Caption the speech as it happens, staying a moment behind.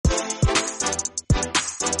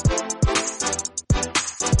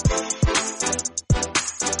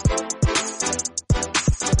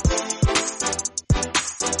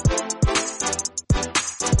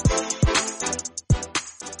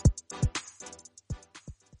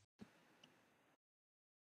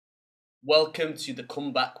Welcome to the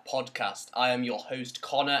Comeback Podcast. I am your host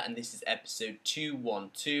Connor and this is episode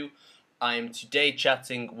 212. I am today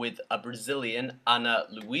chatting with a Brazilian, Ana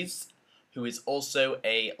Luiz, who is also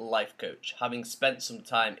a life coach, having spent some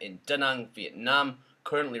time in Da Nang, Vietnam,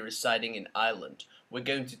 currently residing in Ireland. We're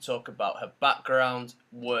going to talk about her background,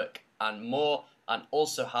 work and more, and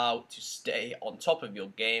also how to stay on top of your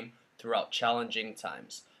game throughout challenging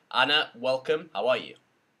times. Ana, welcome. How are you?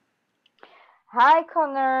 Hi,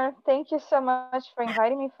 Connor. Thank you so much for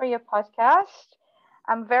inviting me for your podcast.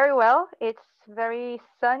 I'm very well. It's very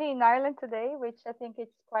sunny in Ireland today, which I think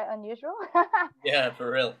it's quite unusual. Yeah, for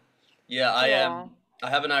real. Yeah, I Yeah, I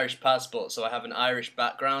have an Irish passport, so I have an Irish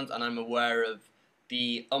background, and I'm aware of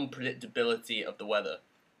the unpredictability of the weather.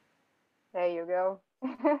 there you go.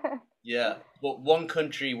 Yeah, but one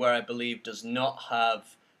country where I believe does not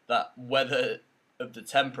have that weather of the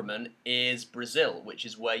temperament is Brazil, which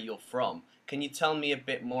is where you're from. Can you tell me a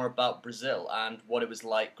bit more about Brazil and what it was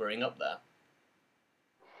like growing up there?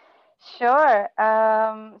 Sure.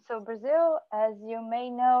 So Brazil, as you may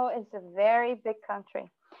know, is a very big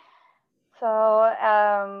country. So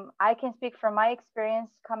I can speak from my experience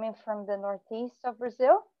coming from the northeast of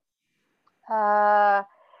Brazil. Uh,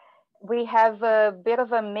 we have a bit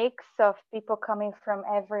of a mix of people coming from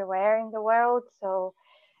everywhere in the world. So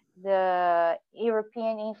the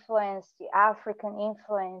European influence, the African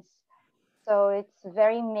influence. So it's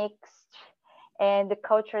very mixed and the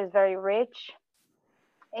culture is very rich.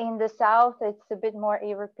 In the south, it's a bit more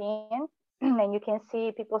European and you can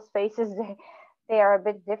see people's faces, they are a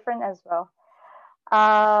bit different as well.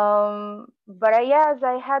 Yes,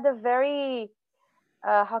 I had a very,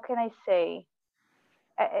 how can I say?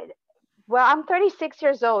 Uh, well, I'm 36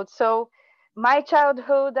 years old, so my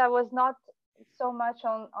childhood, I was not so much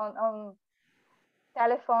on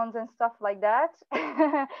telephones and stuff like that.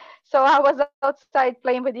 So I was outside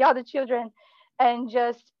playing with the other children and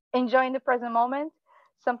just enjoying the present moment.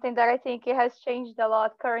 Something that I think it has changed a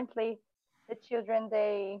lot currently. The children,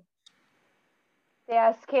 they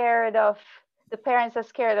are scared of, the parents are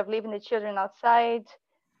scared of leaving the children outside.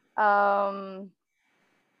 Um,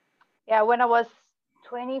 yeah, when I was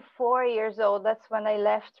 24 years old, that's when I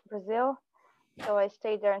left Brazil. So I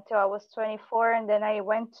stayed there until I was 24, and then I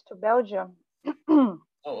went to Belgium. Oh,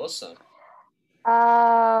 awesome.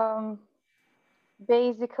 um,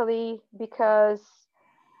 Basically because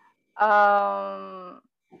um,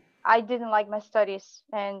 I didn't like my studies,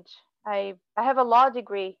 and I have a law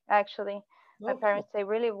degree actually. My Oh, cool. parents, they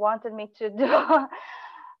really wanted me to do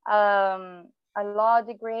a law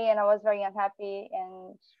degree, and I was very unhappy.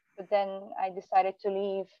 And but then I decided to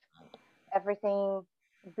leave everything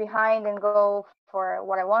behind and go for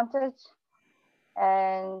what I wanted.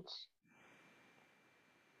 And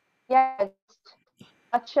yeah, just in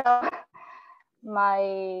a nutshell,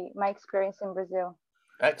 my experience in Brazil.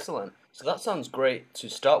 Excellent. So that sounds great to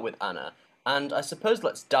start with, Anna. And I suppose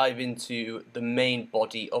let's dive into the main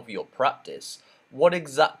body of your practice. What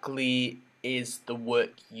exactly is the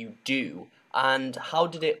work you do, and how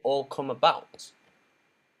did it all come about?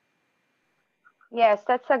 Yes,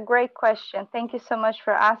 that's a great question. Thank you so much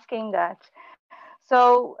for asking that.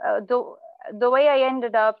 So the way I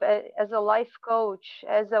ended up as a life coach,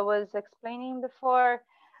 as I was explaining before,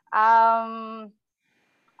 um,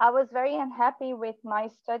 I was very unhappy with my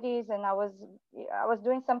studies, and I was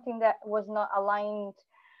doing something that was not aligned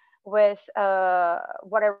with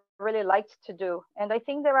what I really liked to do. And I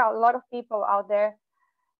think there are a lot of people out there,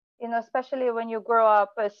 especially when you grow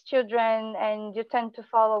up as children and you tend to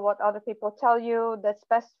follow what other people tell you that's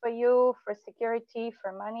best for you, for security,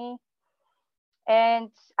 for money. And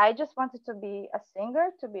I just wanted to be a singer,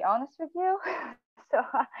 to be honest with you. So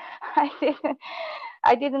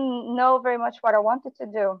I didn't know very much what I wanted to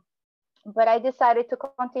do, but I decided to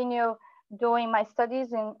continue doing my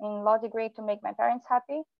studies in law degree to make my parents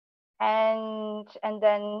happy. And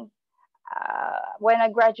then when I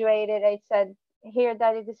graduated, I said, "Here,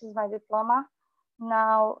 Daddy, this is my diploma.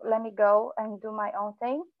 Now let me go and do my own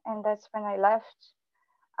thing." And that's when I left.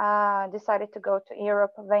 Decided to go to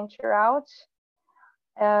Europe, venture out.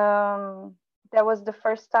 Um, that was the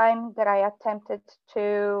first time that I attempted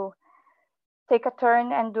to take a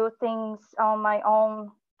turn and do things on my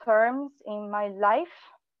own terms in my life.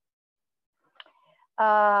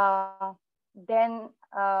 Uh, then,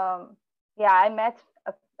 yeah, I met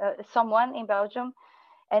someone in Belgium.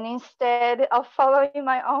 And instead of following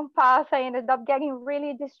my own path, I ended up getting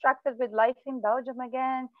really distracted with life in Belgium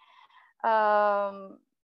again. Um,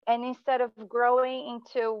 and instead of growing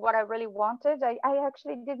into what I really wanted, I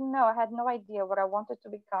actually didn't know. I had no idea what I wanted to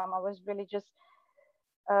become. I was really just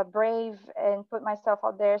brave and put myself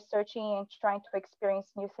out there searching and trying to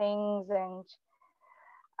experience new things. And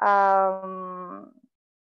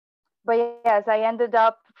but yes, I ended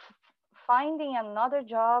up finding another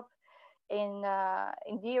job in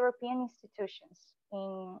the European institutions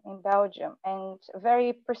in Belgium, and a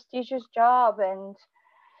very prestigious job. And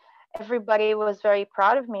everybody was very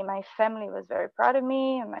proud of me. My family was very proud of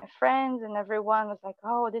me, and my friends and everyone was like,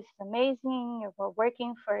 "Oh, this is amazing! You're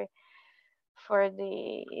working for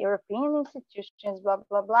the European institutions, blah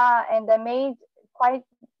blah blah." And that made quite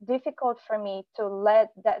difficult for me to let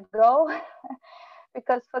that go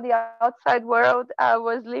because for the outside world, I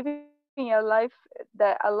was living a life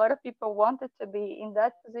that a lot of people wanted to be in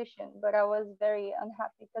that position, but I was very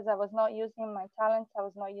unhappy because I was not using my talents, I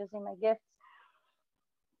was not using my gifts.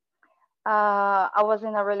 I was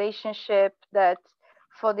in a relationship that,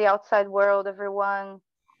 for the outside world, everyone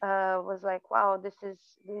was like, "Wow, this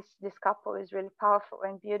couple is really powerful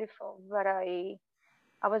and beautiful," but I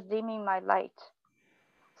was dimming my light.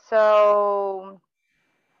 So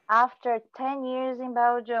after 10 years in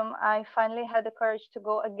Belgium, I finally had the courage to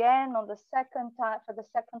go again on the second time, for the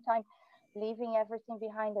second time, leaving everything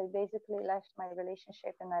behind. I basically left my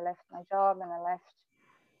relationship and I left my job and I left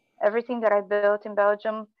everything that I built in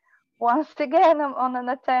Belgium. Once again, I'm on an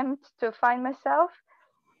attempt to find myself.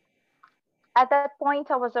 At that point,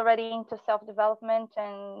 I was already into self development,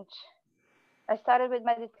 and I started with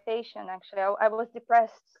meditation. Actually, I was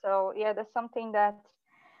depressed. So, yeah, that's something that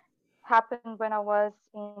happened when I was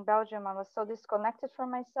in Belgium. I was so disconnected from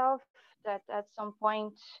myself that at some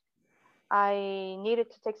point I needed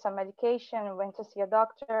to take some medication and went to see a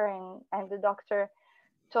doctor, and the doctor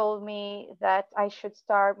told me that I should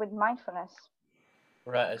start with mindfulness.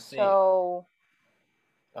 Right, I see. So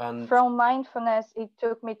And from mindfulness, it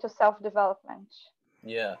took me to self development,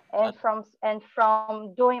 yeah, and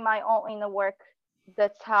from doing my own inner work,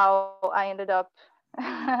 that's how I ended up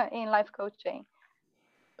in life coaching.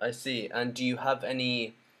 I see. And do you have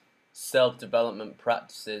any self-development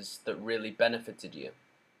practices that really benefited you?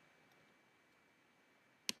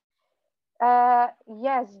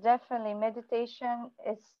 Yes, definitely. Meditation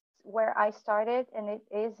is where I started, and it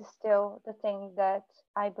is still the thing that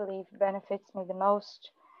I believe benefits me the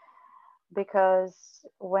most, because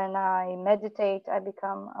when I meditate, I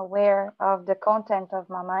become aware of the content of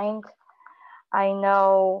my mind. I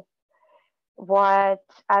know what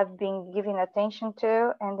I've been giving attention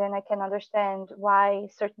to, and then I can understand why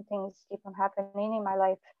certain things keep on happening in my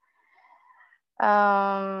life.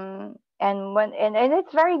 And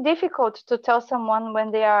it's very difficult to tell someone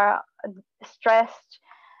when they are stressed,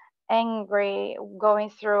 angry, going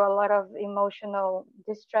through a lot of emotional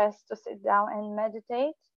distress, to sit down and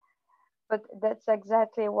meditate. But that's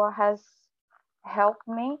exactly what has helped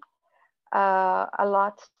me a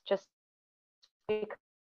lot, just because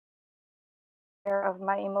I become aware of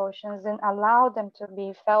my emotions and allow them to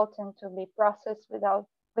be felt and to be processed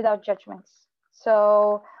without judgments.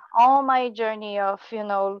 So all my journey of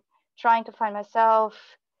trying to find myself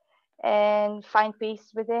and find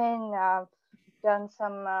peace within, done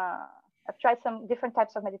some I've tried some different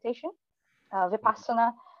types of meditation.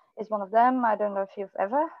 Vipassana is one of them. I don't know if you've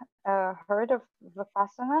ever heard of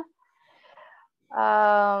Vipassana.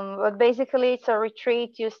 But basically, it's a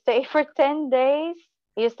retreat. You stay for 10 days.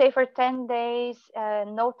 You stay for 10 days,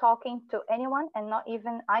 no talking to anyone and not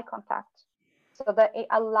even eye contact. So that it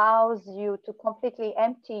allows you to completely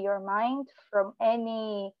empty your mind from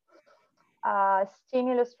any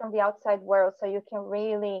stimulus from the outside world. So you can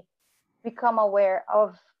really become aware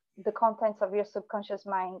of the contents of your subconscious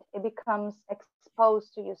mind. It becomes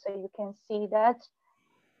exposed to you, so you can see that,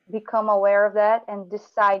 become aware of that, and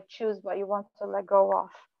decide, choose what you want to let go of.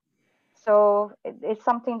 So it's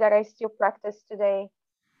something that I still practice today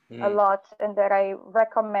a Mm, lot, and that I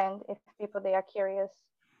recommend if people they are curious.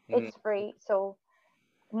 It's mm, free. So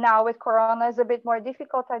now with Corona is a bit more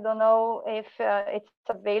difficult. I don't know if it's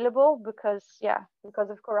available because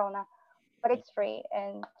of Corona, but it's free,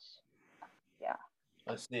 and yeah.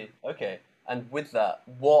 I see. Okay. And with that,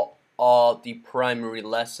 what are the primary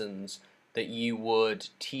lessons that you would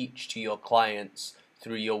teach to your clients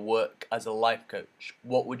through your work as a life coach?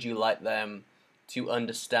 What would you like them to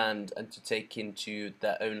understand and to take into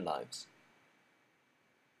their own lives?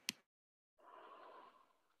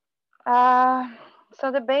 Uh,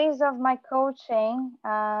 so the base of my coaching,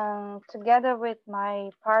 together with my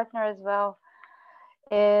partner as well,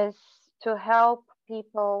 is to help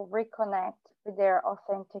people reconnect with their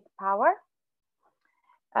authentic power,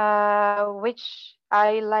 which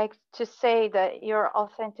I like to say that your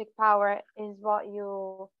authentic power is what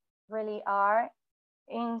you really are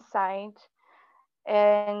inside.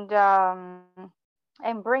 And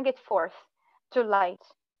and bring it forth to light,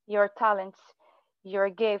 your talents, your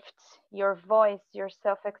gifts, your voice, your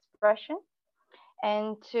self expression,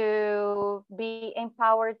 and to be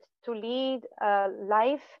empowered to lead a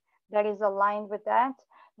life that is aligned with that,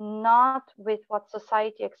 not with what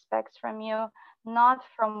society expects from you, not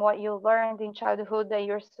from what you learned in childhood that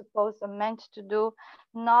you're supposed or meant to do,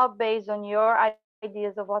 not based on your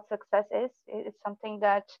ideas of what success is. It's something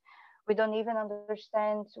that we don't even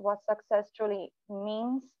understand what success truly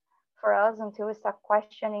means for us until we start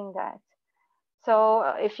questioning that.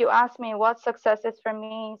 So if you ask me what success is for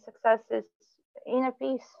me, success is inner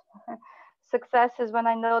peace. Success is when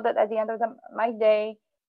I know that at the end of my day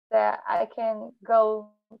that I can go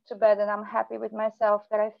to bed and I'm happy with myself,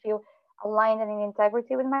 that I feel aligned and in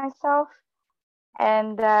integrity with myself,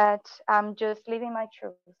 and that I'm just living my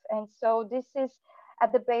truth. And so this is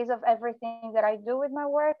at the base of everything that I do with my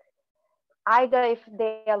work. Either if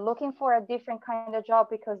they are looking for a different kind of job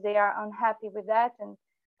because they are unhappy with that, and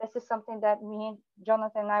this is something that me and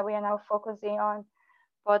Jonathan and I, we are now focusing on,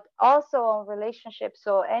 but also on relationships.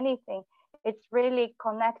 So anything, it's really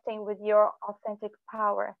connecting with your authentic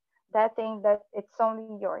power, that thing that it's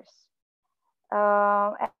only yours.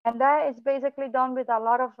 And that is basically done with a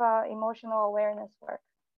lot of emotional awareness work.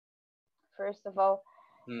 First of all,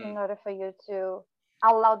 in Mm. order for you to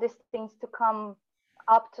allow these things to come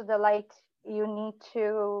up to the light, you need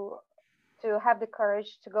to have the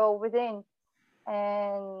courage to go within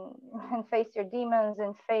and and face your demons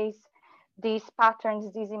and face these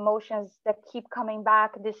patterns, these emotions that keep coming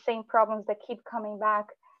back, these same problems that keep coming back,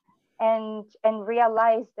 and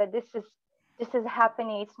realize that this is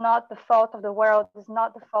happening. It's not the fault of the world. It's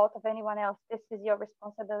not the fault of anyone else. This is your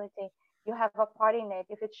responsibility. You have a part in it.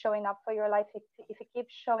 If it's showing up for your life, if it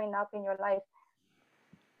keeps showing up in your life,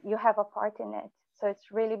 you have a part in it. So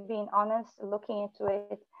it's really being honest, looking into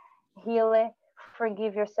it, heal it,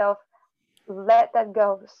 forgive yourself, let that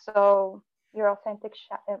go, so your authentic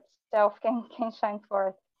self can shine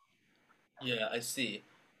forth. Yeah, I see.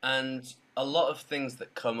 And a lot of things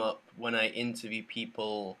that come up when I interview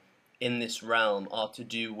people in this realm are to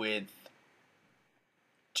do with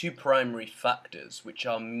two primary factors, which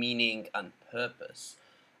are meaning and purpose.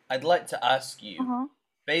 I'd like to ask you, Mm-hmm.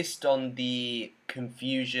 based on the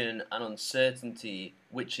confusion and uncertainty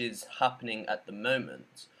which is happening at the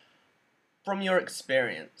moment, from your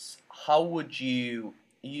experience, how would you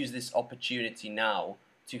use this opportunity now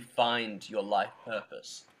to find your life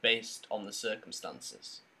purpose based on the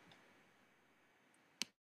circumstances?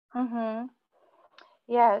 Mm-hmm.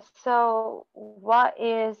 Yes. So, what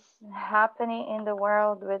is happening in the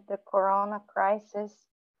world with the Corona crisis?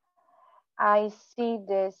 I see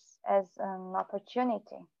this as an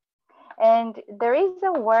opportunity. And there is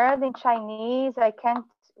a word in Chinese I can't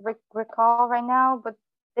recall right now, but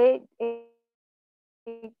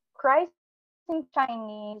crisis in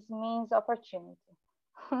Chinese means opportunity.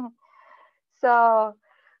 So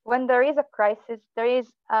when there is a crisis, there is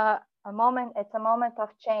a moment, it's a moment of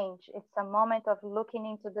change. It's a moment of looking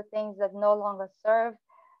into the things that no longer serve,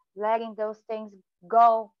 letting those things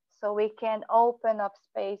go so we can open up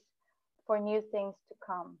space for new things to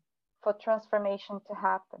come, for transformation to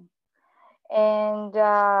happen. And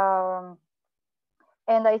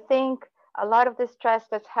and I think a lot of the stress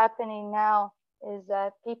that's happening now is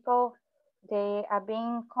that people, they are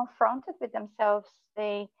being confronted with themselves.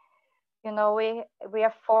 They, we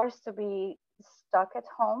are forced to be stuck at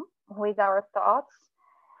home with our thoughts,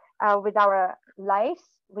 with our lives.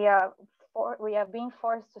 We are being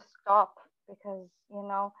forced to stop because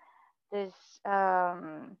this,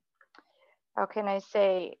 how can I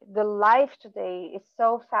say, the life today is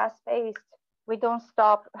so fast paced. We don't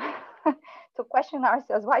stop to question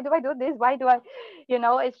ourselves. Why do I do this? Why do I,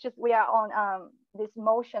 it's just we are on this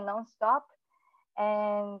motion nonstop,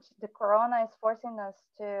 and the corona is forcing us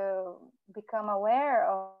to become aware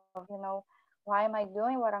of, why am I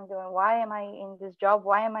doing what I'm doing? Why am I in this job?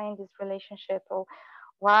 Why am I in this relationship? Or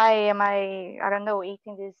why am I don't know,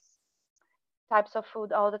 eating these types of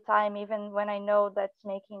food all the time, even when I know that's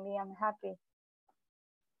making me unhappy?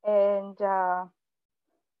 And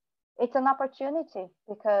it's an opportunity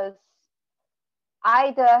because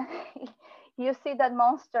either you see that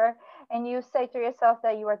monster and you say to yourself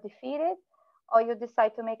that you are defeated, or you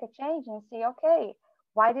decide to make a change and see, okay,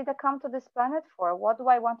 why did I come to this planet for? What do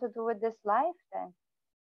I want to do with this life then?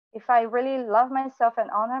 If I really love myself and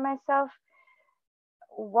honor myself,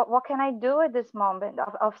 what can I do at this moment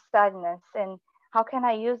of sadness? And how can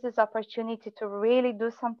I use this opportunity to really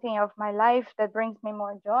do something of my life that brings me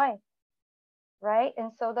more joy? Right.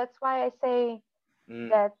 And so that's why I say Mm.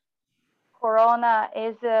 that Corona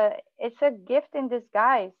is it's a gift in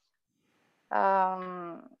disguise.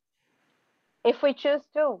 um, if we choose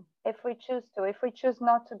to, if we choose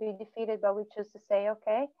not to be defeated, but we choose to say,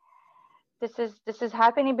 okay, this is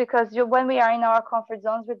happening because when we are in our comfort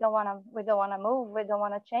zones, we don't want to move, we don't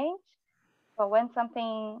want to change. But when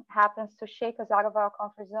something happens to shake us out of our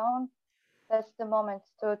comfort zone, that's the moment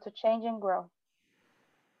to change and grow.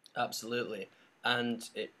 Absolutely. And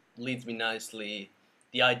it leads me nicely,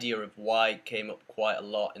 the idea of why came up quite a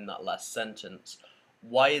lot in that last sentence.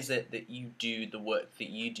 Why is it that you do the work that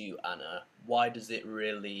you do, Anna? Why does it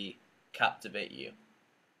really captivate you?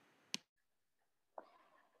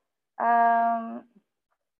 Um,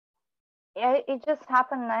 yeah, it just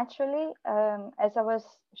happened naturally, as I was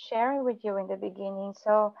sharing with you in the beginning.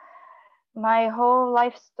 So my whole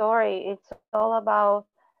life story, it's all about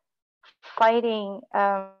fighting,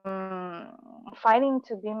 fighting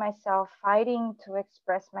to be myself, fighting to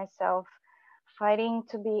express myself, fighting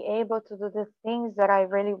to be able to do the things that I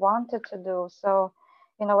really wanted to do. So,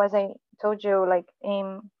 as I told you, like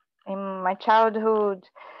in my childhood,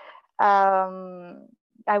 um,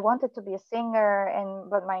 I wanted to be a singer, and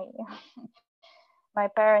but my my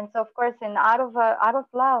parents, of course, and out of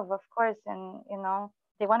love, of course, and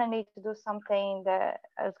they wanted me to do something that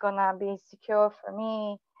is gonna be secure for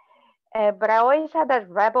me. But I always had that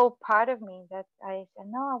rebel part of me that I said,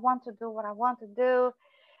 no, I want to do what I want to do.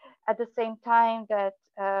 At the same time that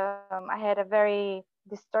I had a very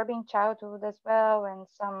disturbing childhood as well, and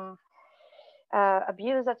some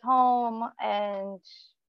abuse at home. And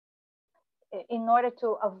in order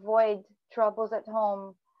to avoid troubles at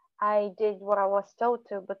home, I did what I was told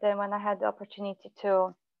to. But then when I had the opportunity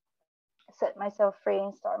to set myself free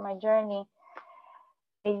and start my journey,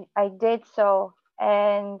 I did so.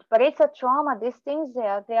 And but it's a trauma. These things, they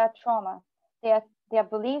are trauma. They are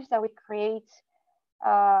beliefs that we create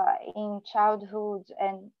in childhood,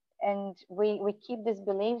 and we keep these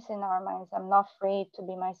beliefs in our minds. I'm not free to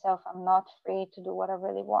be myself. I'm not free to do what I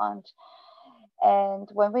really want. And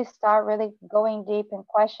when we start really going deep and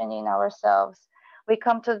questioning ourselves, we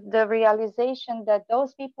come to the realization that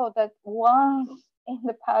those people that once in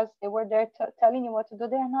the past they were there telling you what to do,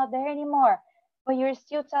 they're not there anymore. But you're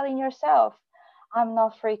still telling yourself, I'm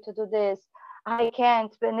not free to do this. I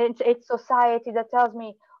can't. And it's society that tells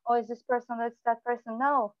me, oh, is this person, it's that person.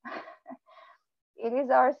 No, it is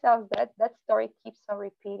ourselves. That story keeps on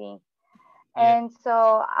repeating. Yeah. And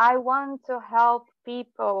so I want to help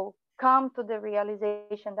people come to the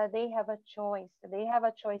realization that they have a choice, that they have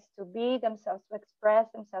a choice to be themselves, to express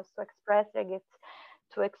their gifts,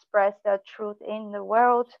 to express their truth in the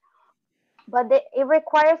world. But it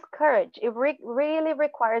requires courage. It really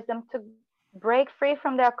requires them to break free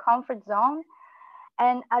from their comfort zone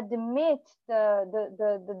and admit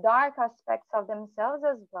the dark aspects of themselves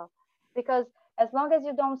as well. Because as long as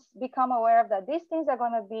you don't become aware of that, these things are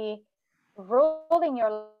going to be ruling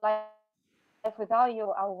your life without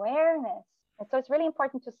your awareness. And so it's really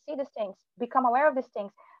important to see these things, become aware of these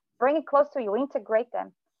things, bring it close to you, integrate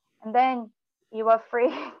them, and then you are free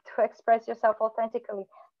to express yourself authentically.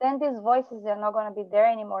 Then these voices are not going to be there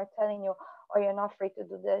anymore telling you, oh, you're not free to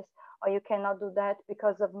do this, or you cannot do that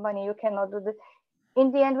because of money, you cannot do this.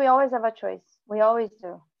 In the end, we always have a choice. We always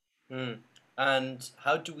do. Mm. And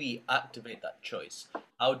how do we activate that choice?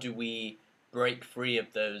 How do we break free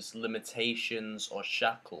of those limitations or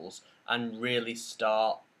shackles and really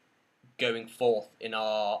start going forth in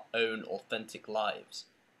our own authentic lives?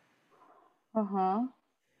 Mm-hmm.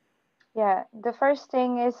 Yeah, the first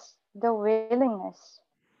thing is the willingness.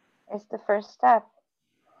 Is the first step.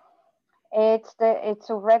 It's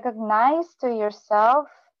to recognize to yourself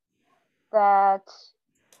that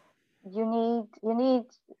you need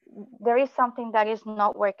there is something that is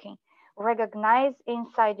not working. Recognize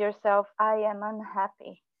inside yourself, I am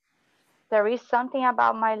unhappy. There is something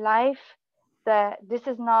about my life that this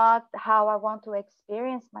is not how I want to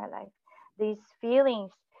experience my life. These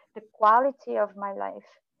feelings, the quality of my life,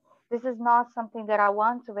 this is not something that I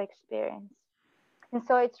want to experience. And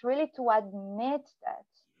so it's really to admit that,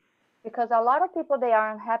 because a lot of people, they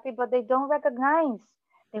are unhappy but they don't recognize.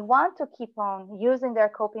 They want to keep on using their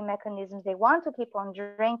coping mechanisms, they want to keep on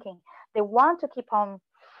drinking, they want to keep on,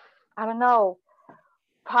 I don't know,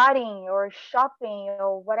 partying or shopping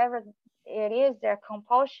or whatever it is, their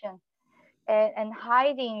compulsion, and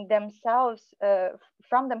hiding themselves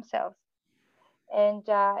from themselves. And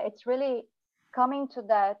it's really coming to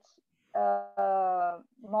that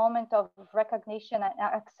moment of recognition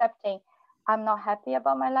and accepting, I'm not happy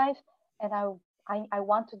about my life, and I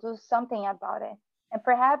want to do something about it. And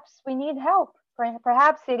perhaps we need help.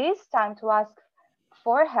 Perhaps it is time to ask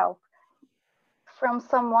for help from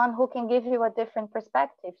someone who can give you a different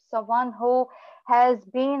perspective, someone who has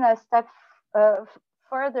been a step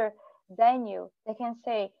further than you. They can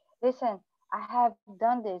say, listen, I have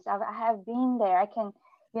done this. I have been there. I can,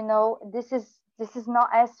 this is not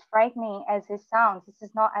as frightening as it sounds. This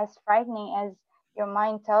is not as frightening as your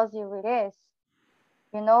mind tells you it is.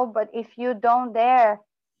 But if you don't dare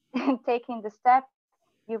taking the step,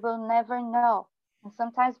 you will never know. And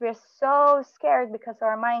sometimes we're so scared because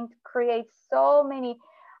our mind creates so many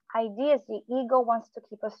ideas. The ego wants to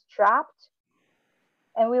keep us trapped,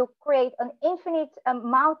 and will create an infinite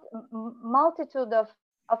multitude of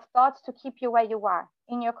thoughts to keep you where you are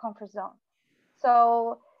in your comfort zone.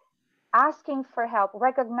 So asking for help,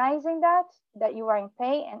 recognizing that you are in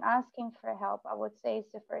pain and asking for help, I would say, is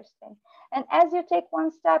the first thing. And as you take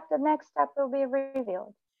one step, the next step will be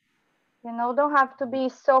revealed. Don't have to be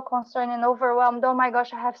so concerned and overwhelmed. Oh my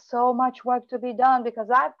gosh, I have so much work to be done, because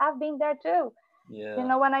I've been there too. Yeah.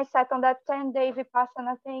 When I sat on that 10-day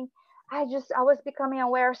Vipassana thing, I was becoming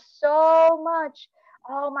aware so much,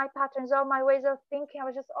 all my patterns, all my ways of thinking. I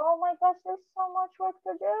was just, oh my gosh, there's so much work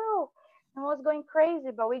to do. And I was going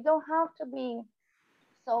crazy, but we don't have to be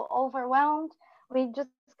so overwhelmed. We just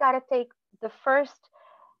got to take the first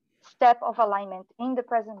step of alignment in the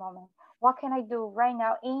present moment. What can I do right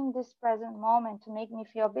now in this present moment to make me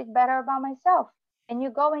feel a bit better about myself? And you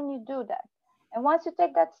go and you do that. And once you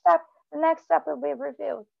take that step, the next step will be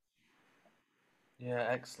revealed. Yeah,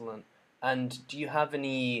 excellent. And do you have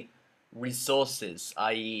any resources,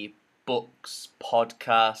 i.e., books,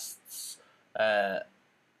 podcasts, uh,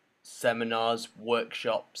 seminars,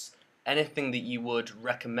 workshops, anything that you would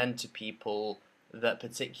recommend to people that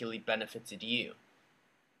particularly benefited you?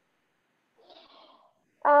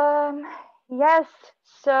 Um, yes.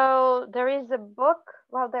 So there is a book.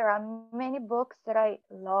 Well, there are many books that I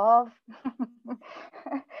love.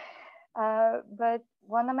 But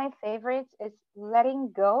one of my favorites is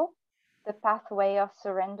Letting Go, The Pathway of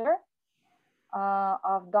Surrender,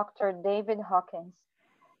 of Dr. David Hawkins.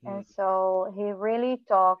 Mm. And so he really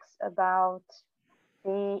talks about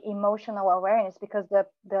the emotional awareness, because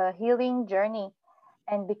the healing journey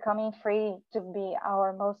and becoming free to be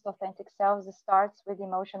our most authentic selves starts with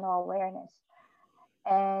emotional awareness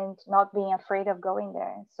and not being afraid of going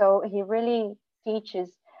there. So he really teaches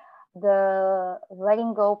the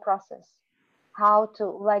letting go process, how to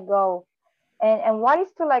let go. And what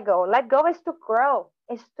is to let go? Let go is to grow.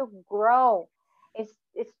 Is to grow.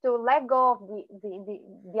 It's to let go of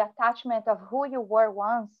the attachment of who you were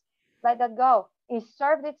once. Let that go. It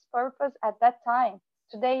served its purpose at that time.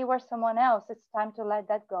 Today you are someone else. It's time to let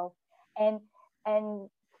that go. And and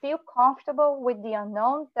feel comfortable with the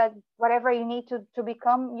unknown, that whatever you need to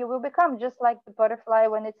become, you will become, just like the butterfly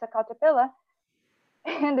when it's a caterpillar.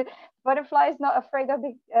 And the butterfly is not afraid of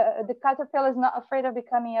the caterpillar is not afraid of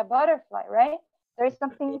becoming a butterfly, right? There is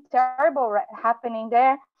something terrible happening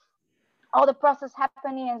there, all the process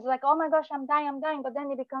happening, and it's like, oh my gosh, I'm dying, but then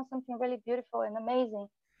it becomes something really beautiful and amazing.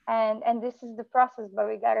 And this is the process, but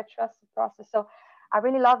we gotta trust the process. So I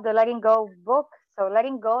really love the Letting Go book. So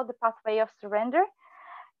Letting Go, The Pathway of Surrender,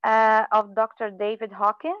 of Dr. David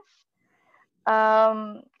Hawkins.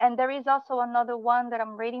 And there is also another one that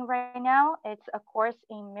I'm reading right now. It's A Course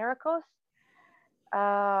in Miracles.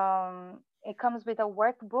 It comes with a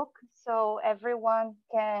workbook, so everyone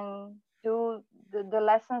can do the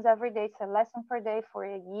lessons every day. It's a lesson per day for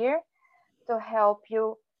a year to help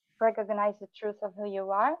you recognize the truth of who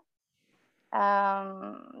you are.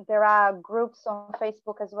 There are groups on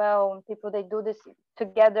Facebook as well. People, they do this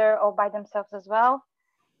together or by themselves as well.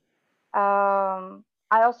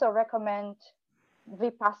 I also recommend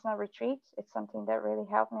Vipassana retreats. It's something that really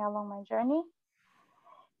helped me along my journey.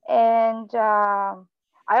 And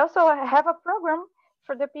I also have a program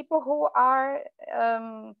for the people who are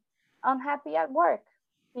unhappy at work,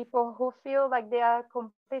 people who feel like they are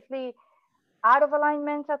completely out of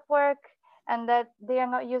alignment at work, and that they are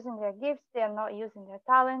not using their gifts, they are not using their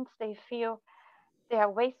talents, they feel they are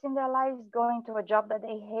wasting their lives going to a job that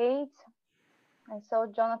they hate. And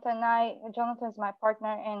so Jonathan is my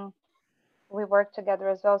partner, and we work together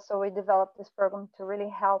as well. So we developed this program to really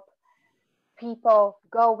help people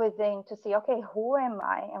go within to see, okay, who am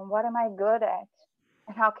I and what am I good at,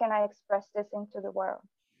 and how can I express this into the world?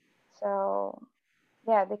 So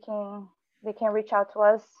yeah, they can reach out to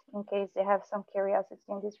us in case they have some curiosity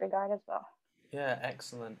in this regard as well. Yeah,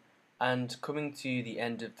 excellent. And coming to the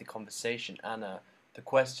end of the conversation, Anna, the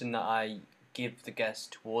question that I give the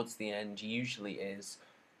guest towards the end usually is,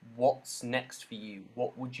 what's next for you?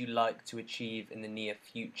 What would you like to achieve in the near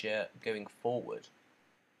future going forward?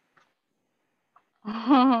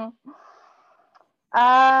 um,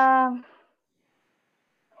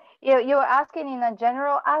 you're asking in a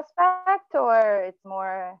general aspect, or it's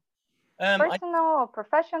more? Personal or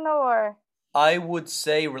professional or? I would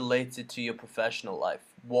say related to your professional life.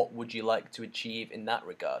 What would you like to achieve in that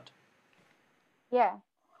regard? Yeah.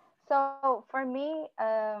 So for me,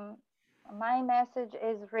 my message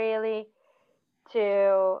is really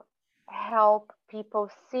to help people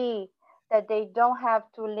see that they don't have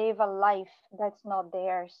to live a life that's not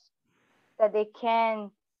theirs, that they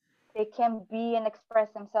can be and express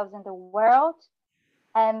themselves in the world,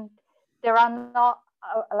 and there are not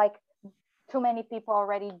like too many people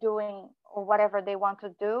already doing or whatever they want to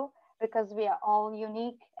do, because we are all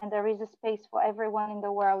unique and there is a space for everyone in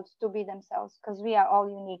the world to be themselves because we are all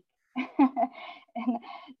unique. And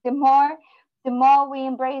the more the more we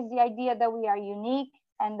embrace the idea that we are unique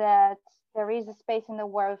and that there is a space in the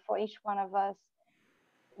world for each one of us,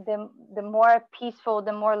 the more peaceful,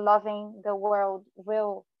 the more loving the world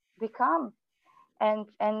will become. And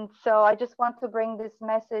so I just want to bring this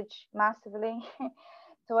message massively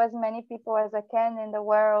to as many people as I can in the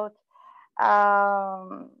world.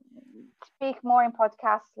 um, Speak more in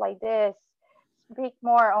podcasts like this, speak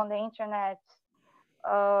more on the internet.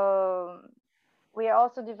 um, we are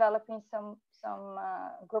also developing some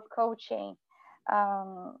group coaching,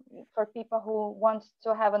 um, for people who want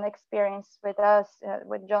to have an experience with us,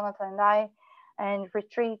 with Jonathan and I, and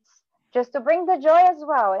retreats, just to bring the joy as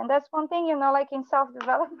well. And that's one thing, like in self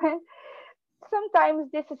development,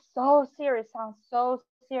 sometimes this is so serious, sounds so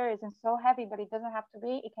serious and so heavy, but it doesn't have to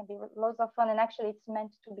be. It can be loads of fun, and actually, it's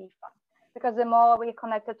meant to be fun. Because the more we're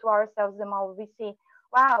connected to ourselves, the more we see,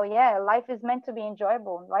 wow, yeah, life is meant to be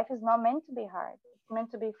enjoyable. Life is not meant to be hard. It's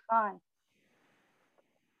meant to be fun.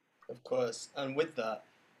 Of course. And with that,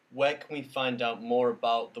 where can we find out more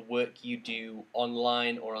about the work you do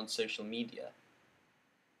online or on social media?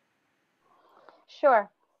 Sure.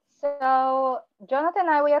 So, Jonathan and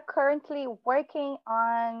I, we are currently working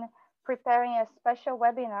on preparing a special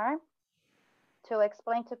webinar to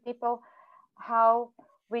explain to people how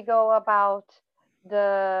we go about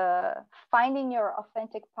the finding your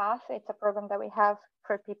authentic path. It's a program that we have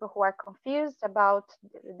for people who are confused about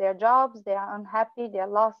their jobs, they are unhappy, they're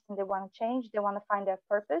lost, and they want to change, they want to find their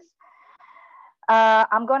purpose.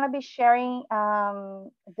 I'm going to be sharing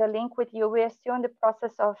the link with you. We are still in the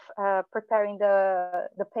process of preparing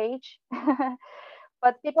the page,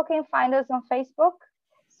 but people can find us on Facebook,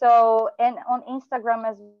 so, and on Instagram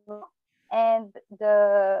as well. And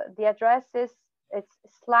the address is, it's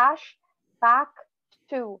slash back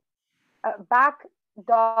to back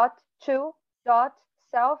dot to dot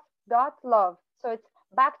self dot love. So it's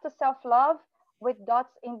back to self love with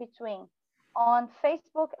dots in between on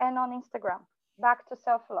Facebook and on Instagram. Back to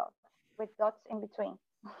self love with dots in between.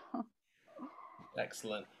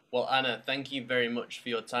 Excellent. Well, Anna, thank you very much for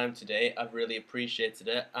your time today. I've really appreciated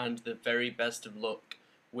it, and the very best of luck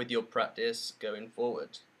with your practice going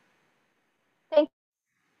forward. Thank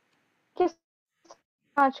you so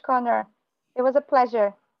much, Connor. It was a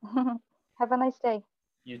pleasure. Have a nice day.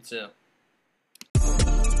 You too.